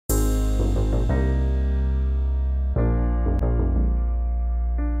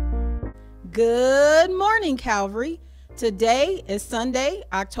Good morning, Calvary. Today is Sunday,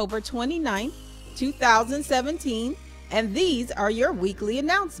 October 29th, 2017, and these are your weekly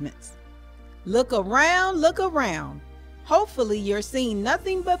announcements. Look around, look around. Hopefully you're seeing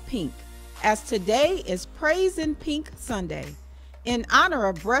nothing but pink, as today is Praise in Pink Sunday, in honor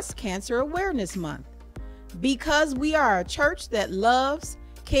of Breast Cancer Awareness Month. Because we are a church that loves,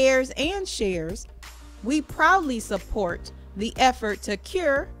 cares, and shares, we proudly support the effort to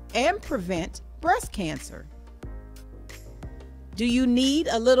cure and prevent breast cancer. Do you need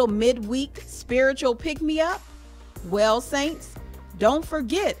a little midweek spiritual pick-me-up? Well, saints, don't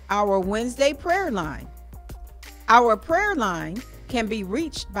forget our Wednesday prayer line. Our prayer line can be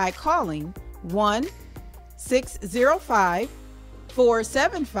reached by calling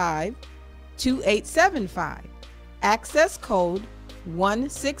 1-605-475-2875. Access code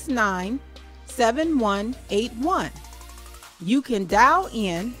 1697181. You can dial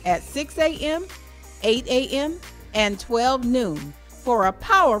in at 6 a.m., 8 a.m., and 12 noon for a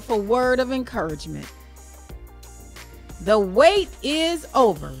powerful word of encouragement. The wait is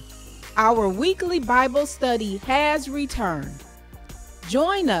over. Our weekly Bible study has returned.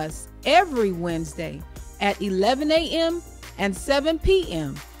 Join us every Wednesday at 11 a.m. and 7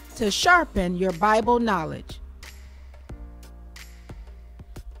 p.m. to sharpen your Bible knowledge.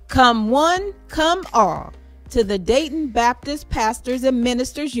 Come one, come all, to the Dayton Baptist Pastors and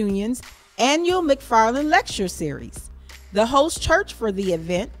Ministers Union's annual McFarland Lecture Series. The host church for the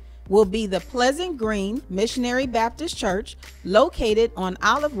event will be the Pleasant Green Missionary Baptist Church, located on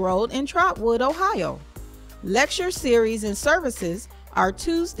Olive Road in Trotwood, Ohio. Lecture series and services are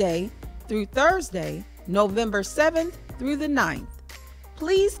Tuesday through Thursday, November 7th through the 9th.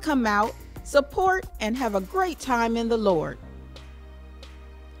 Please come out, support, and have a great time in the Lord.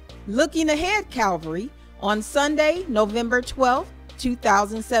 Looking ahead, Calvary, on Sunday, November 12th,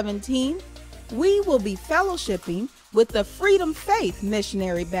 2017, we will be fellowshipping with the Freedom Faith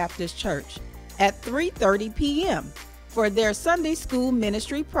Missionary Baptist Church at 3:30 p.m. for their Sunday School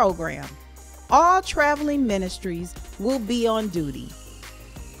Ministry program. All traveling ministries will be on duty.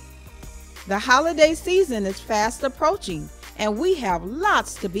 The holiday season is fast approaching, and we have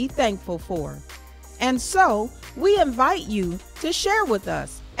lots to be thankful for. And so, we invite you to share with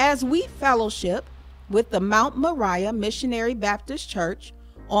us as we fellowship with the Mount Moriah Missionary Baptist Church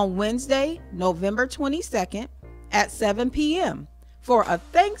on Wednesday, November 22nd at 7 p.m. for a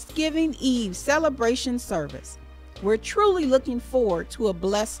Thanksgiving Eve celebration service. We're truly looking forward to a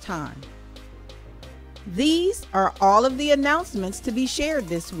blessed time. These are all of the announcements to be shared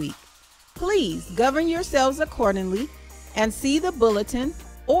this week. Please govern yourselves accordingly and see the bulletin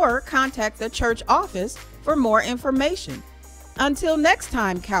or contact the church office for more information. Until next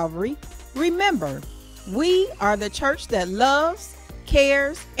time, Calvary, remember, we are the church that loves,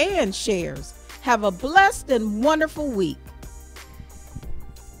 cares, and shares. Have a blessed and wonderful week.